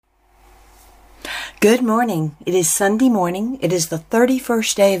Good morning. It is Sunday morning. It is the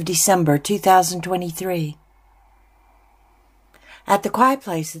 31st day of December, 2023. At the Quiet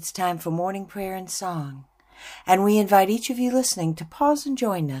Place, it's time for morning prayer and song. And we invite each of you listening to pause and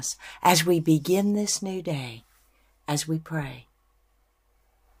join us as we begin this new day, as we pray.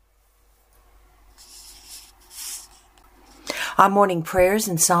 Our morning prayers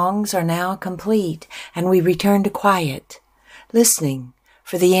and songs are now complete, and we return to quiet, listening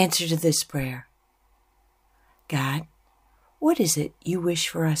for the answer to this prayer. God, what is it you wish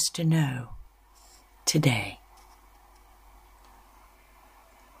for us to know today?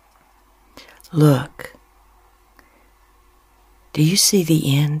 Look, do you see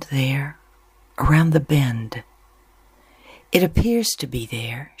the end there, around the bend? It appears to be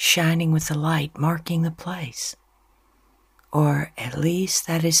there, shining with the light, marking the place. Or at least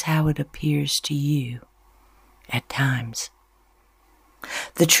that is how it appears to you at times.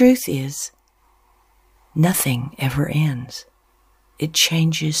 The truth is, nothing ever ends. It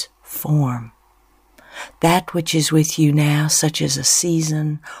changes form. That which is with you now, such as a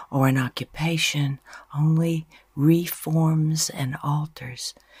season or an occupation, only reforms and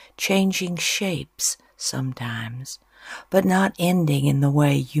alters, changing shapes sometimes, but not ending in the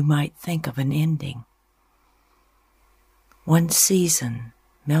way you might think of an ending. One season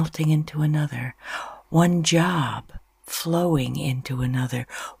melting into another, one job flowing into another,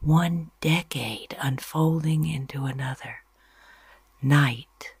 one decade unfolding into another.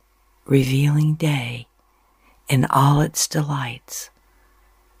 Night revealing day in all its delights,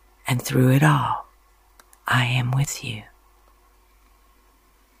 and through it all, I am with you.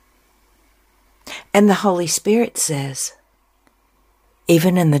 And the Holy Spirit says,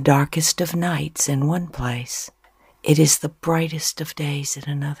 even in the darkest of nights in one place, it is the brightest of days in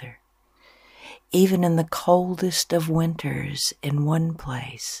another. Even in the coldest of winters in one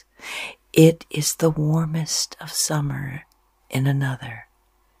place, it is the warmest of summer in another.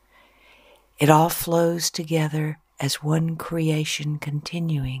 It all flows together as one creation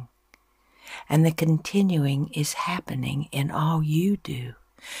continuing, and the continuing is happening in all you do.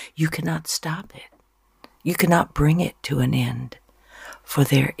 You cannot stop it. You cannot bring it to an end, for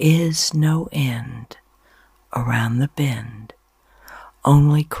there is no end around the bend.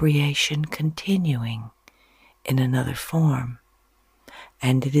 Only creation continuing in another form,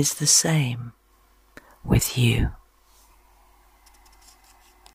 and it is the same with you.